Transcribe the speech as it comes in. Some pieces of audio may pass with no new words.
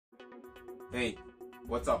Hey,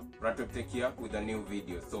 what's up? Ratweb Tech here with a new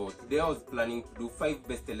video. So today I was planning to do 5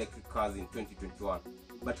 best electric cars in 2021,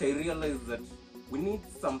 but I realized that we need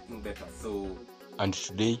something better. And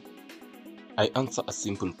today I answer a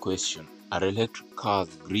simple question: are electric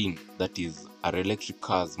cars green? That is, are electric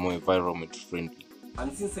cars more environment friendly?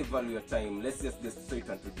 And since I value your time, let's just get straight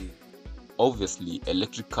into this. Obviously,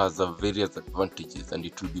 electric cars have various advantages, and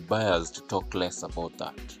it will be biased to talk less about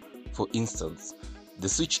that. For instance, the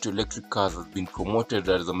switch to electric cars has been promoted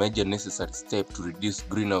as a major necessary step to reduce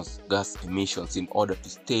greenhouse gas emissions in order to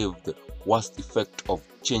stave the worst effect of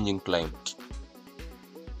changing climate.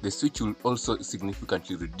 The switch will also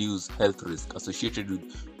significantly reduce health risks associated with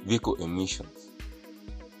vehicle emissions.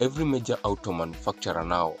 Every major auto manufacturer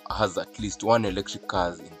now has at least one electric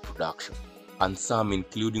car in production, and some,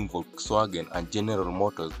 including Volkswagen and General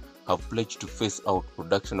Motors, have pledged to phase out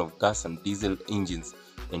production of gas and diesel engines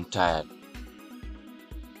entirely.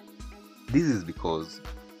 This is because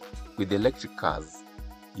with electric cars,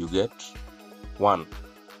 you get 1.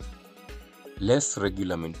 Less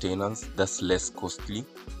regular maintenance, thus less costly.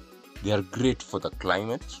 They are great for the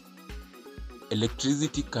climate.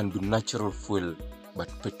 Electricity can be natural fuel, but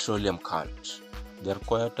petroleum can't. They are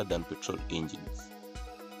quieter than petrol engines.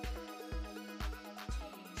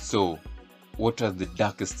 So, what are the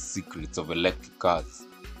darkest secrets of electric cars?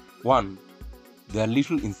 1. There are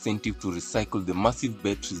little incentive to recycle the massive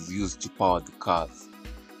batteries used to power the cars.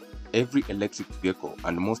 Every electric vehicle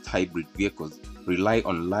and most hybrid vehicles rely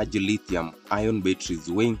on large lithium-ion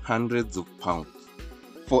batteries weighing hundreds of pounds.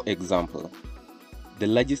 For example, the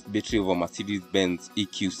largest battery of a Mercedes-Benz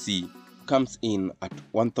EQC comes in at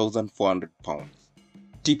 1,400 pounds,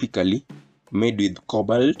 typically made with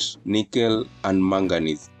cobalt, nickel, and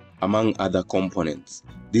manganese, among other components.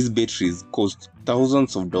 These batteries cost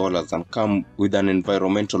thousands of dollars and come with an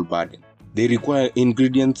environmental burden. They require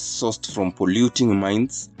ingredients sourced from polluting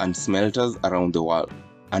mines and smelters around the world,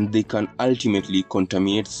 and they can ultimately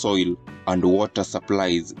contaminate soil and water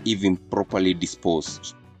supplies if improperly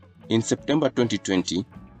disposed. In September 2020,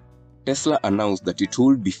 Tesla announced that it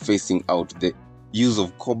would be phasing out the use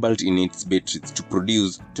of cobalt in its batteries to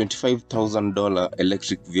produce $25,000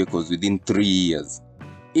 electric vehicles within 3 years.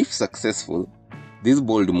 If successful, this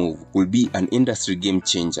bold move will be an industry game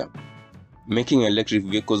changer, making electric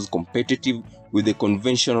vehicles competitive with the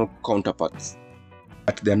conventional counterparts.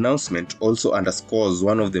 But the announcement also underscores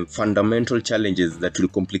one of the fundamental challenges that will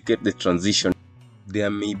complicate the transition.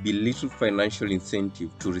 There may be little financial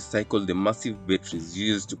incentive to recycle the massive batteries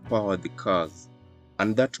used to power the cars,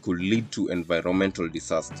 and that could lead to environmental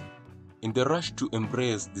disaster. In the rush to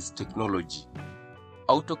embrace this technology,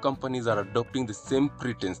 auto companies are adopting the same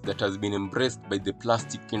pretense that has been embraced by the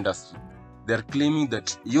plastic industry. They are claiming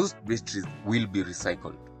that used batteries will be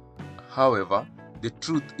recycled. However, the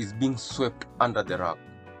truth is being swept under the rug.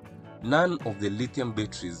 None of the lithium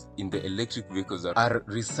batteries in the electric vehicles are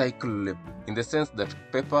recyclable, in the sense that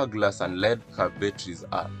paper, glass, and lead batteries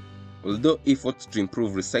are. Although efforts to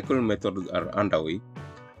improve recycling methods are underway,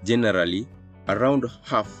 generally, around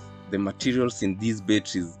half the materials in these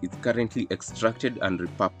batteries is currently extracted and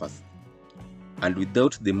repurposed. And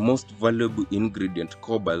without the most valuable ingredient,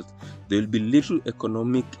 cobalt, there will be little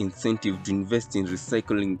economic incentive to invest in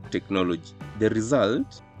recycling technology. The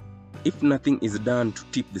result, if nothing is done to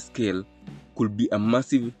tip the scale, could be a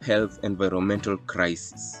massive health environmental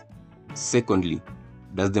crisis. Secondly,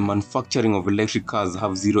 does the manufacturing of electric cars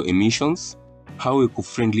have zero emissions? How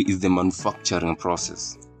eco-friendly is the manufacturing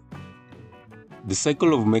process? The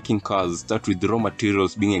cycle of making cars starts with raw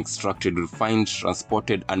materials being extracted, refined,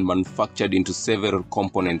 transported, and manufactured into several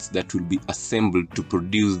components that will be assembled to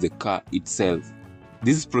produce the car itself.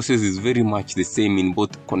 This process is very much the same in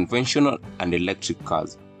both conventional and electric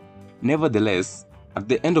cars. Nevertheless, at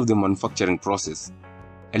the end of the manufacturing process,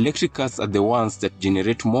 electric cars are the ones that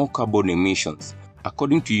generate more carbon emissions,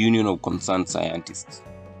 according to Union of Concerned Scientists.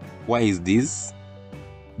 Why is this?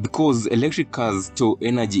 Because electric cars store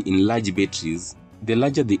energy in large batteries. The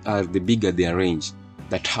larger they are, the bigger their range,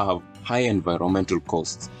 that have high environmental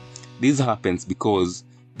costs. This happens because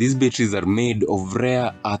these batteries are made of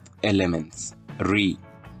rare earth elements, Re,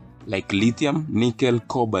 like lithium, nickel,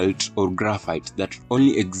 cobalt, or graphite that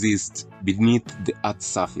only exist beneath the Earth's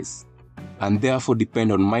surface, and therefore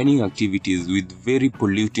depend on mining activities with very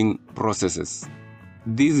polluting processes.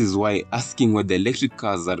 This is why asking whether electric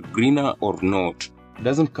cars are greener or not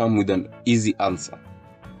doesn't come with an easy answer.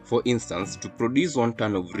 For instance, to produce 1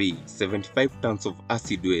 ton of Re, 75 tons of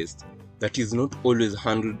acid waste that is not always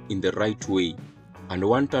handled in the right way, and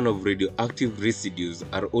 1 ton of radioactive residues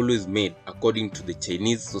are always made, according to the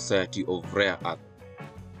Chinese Society of Rare Earth.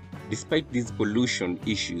 Despite these pollution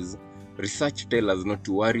issues, Research tells us not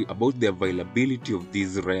to worry about the availability of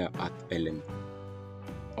these rare earth elements.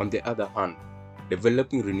 On the other hand,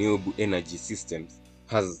 developing renewable energy systems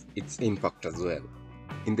has its impact as well.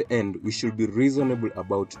 In the end, we should be reasonable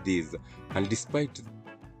about these, and despite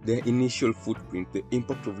their initial footprint, the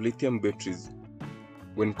impact of lithium batteries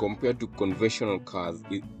when compared to conventional cars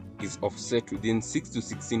is offset within 6 to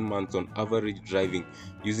 16 months on average driving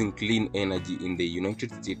using clean energy in the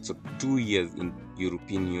United States or 2 years in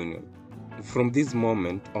European Union. From this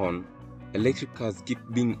moment on, electric cars keep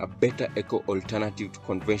being a better eco-alternative to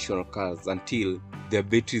conventional cars until their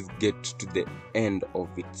batteries get to the end of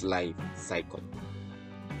its life cycle.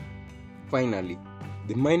 Finally,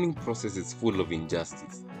 the mining process is full of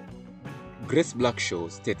injustice. Grace Blackshaw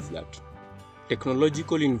states that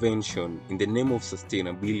technological invention in the name of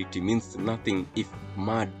sustainability means nothing if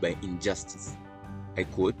marred by injustice. I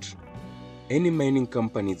quote, "Any mining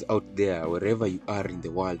companies out there, wherever you are in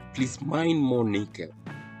the world, please mine more nickel."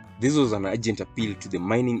 This was an urgent appeal to the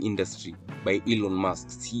mining industry by Elon Musk,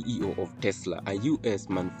 CEO of Tesla, a US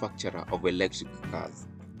manufacturer of electric cars.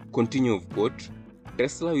 Continue of quote,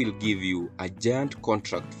 "Tesla will give you a giant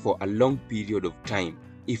contract for a long period of time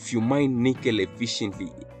if you mine nickel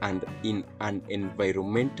efficiently and in an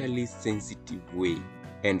environmentally sensitive way."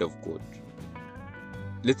 End of quote.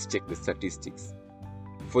 Let's check the statistics.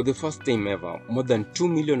 For the first time ever, more than 2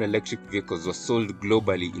 million electric vehicles were sold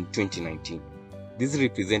globally in 2019. This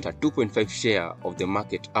represents a 2.5% share of the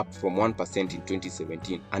market, up from 1% in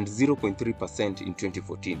 2017 and 0.3% in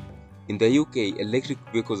 2014. In the UK, electric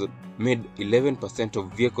vehicles made 11%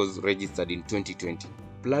 of vehicles registered in 2020.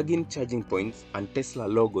 Plug-in charging points and Tesla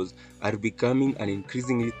logos are becoming an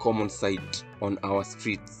increasingly common sight on our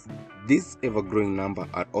streets. This ever-growing number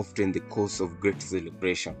are often the cause of great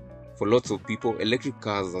celebration. For lots of people, electric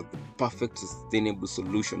cars are the perfect sustainable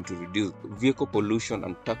solution to reduce vehicle pollution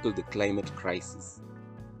and tackle the climate crisis.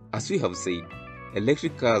 As we have said,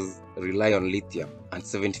 electric cars rely on lithium, and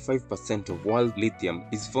 75% of world lithium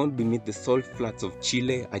is found beneath the salt flats of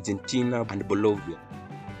Chile, Argentina, and Bolivia,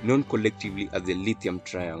 known collectively as the lithium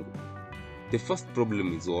triangle. The first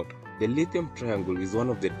problem is water. The lithium triangle is one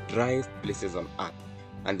of the driest places on Earth,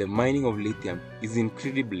 and the mining of lithium is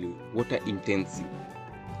incredibly water intensive.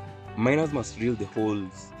 Miners must drill the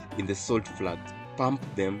holes in the salt flats, pump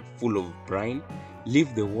them full of brine,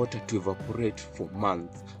 leave the water to evaporate for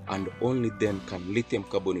months, and only then can lithium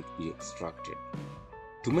carbonate be extracted.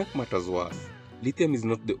 To make matters worse, lithium is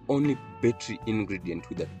not the only battery ingredient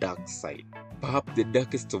with a dark side. Perhaps the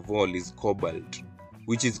darkest of all is cobalt,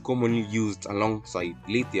 which is commonly used alongside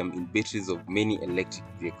lithium in batteries of many electric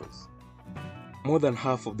vehicles. More than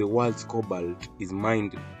half of the world's cobalt is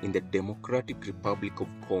mined in the Democratic Republic of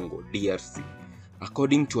Congo, DRC.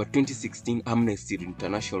 According to a 2016 Amnesty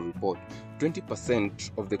International report,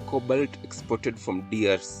 20% of the cobalt exported from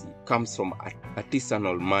DRC comes from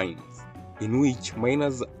artisanal mines, in which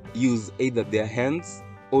miners use either their hands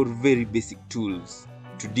or very basic tools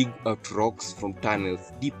to dig out rocks from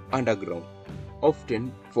tunnels deep underground,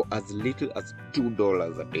 often for as little as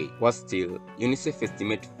 $2 a day. Worse still, UNICEF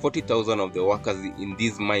estimates 40,000 of the workers in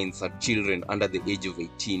these mines are children under the age of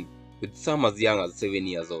 18, with some as young as 7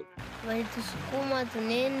 years old. Walitusukuma,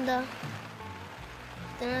 tunaenda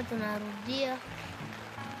tena tunarudia.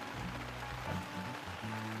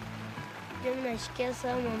 Mimi nashikia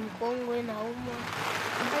sana mkongo inauma.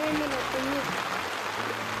 Mimi natumia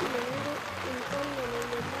mkongo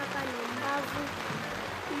nimetaka na mbavu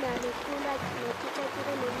na nikula kinapita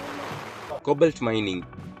kile mlima. Cobalt mining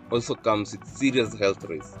also comes with serious health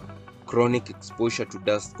risks. Chronic exposure to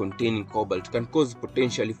dust containing cobalt can cause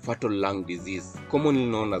potentially fatal lung disease, commonly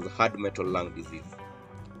known as hard metal lung disease.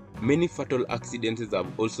 Many fatal accidents have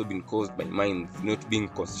also been caused by mines not being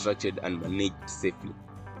constructed and managed safely.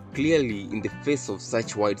 Clearly, in the face of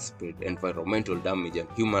such widespread environmental damage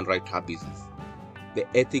and human rights abuses, the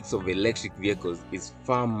ethics of electric vehicles is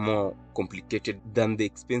far more complicated than the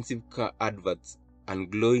expensive car adverts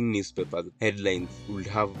and glowing newspaper headlines would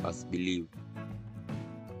have us believe.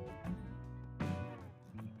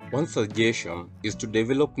 One suggestion is to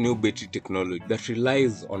develop new battery technology that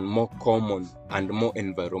relies on more common and more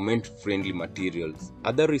environment-friendly materials.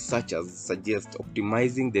 Other researchers suggest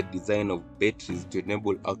optimizing the design of batteries to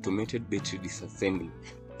enable automated battery disassembly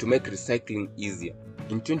to make recycling easier.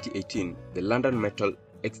 In 2018, the London Metal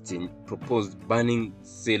Exchange proposed banning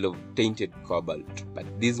sale of tainted cobalt, but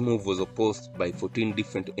this move was opposed by 14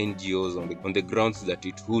 different NGOs on the grounds that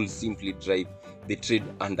it would simply drive the trade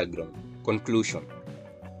underground. Conclusion: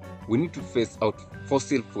 we need to phase out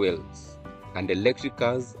fossil fuels, and electric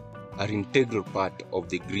cars are an integral part of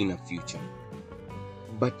the greener future.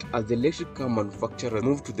 But as the electric car manufacturers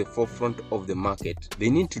move to the forefront of the market,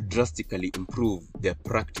 they need to drastically improve their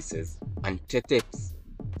practices and steps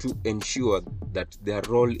to ensure that their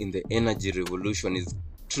role in the energy revolution is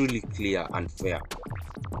truly clear and fair.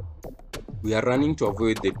 We are running to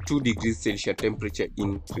avoid the 2 degrees Celsius temperature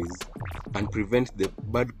increase and prevent the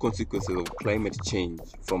bad consequences of climate change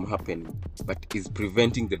from happening. But is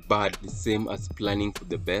preventing the bad the same as planning for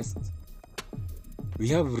the best? We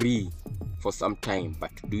have for some time, but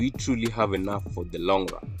do we truly have enough for the long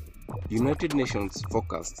run? United Nations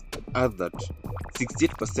forecast that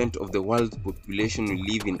 68% of the world's population will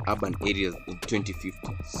live in urban areas in 2050.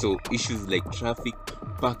 So issues like traffic,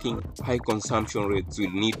 parking, high consumption rates will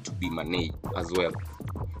need to be managed as well.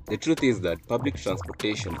 The truth is that public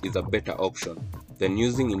transportation is a better option than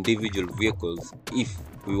using individual vehicles if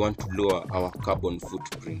we want to lower our carbon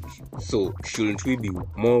footprint. So shouldn't we be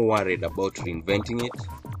more worried about reinventing it?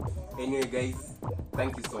 Anyway guys,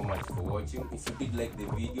 thank you so much for watching. If you did like the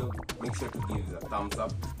video, make sure to give it a thumbs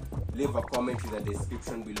up, leave a comment in the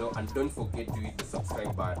description below, and don't forget to hit the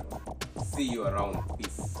subscribe button. See you around.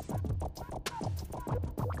 Peace.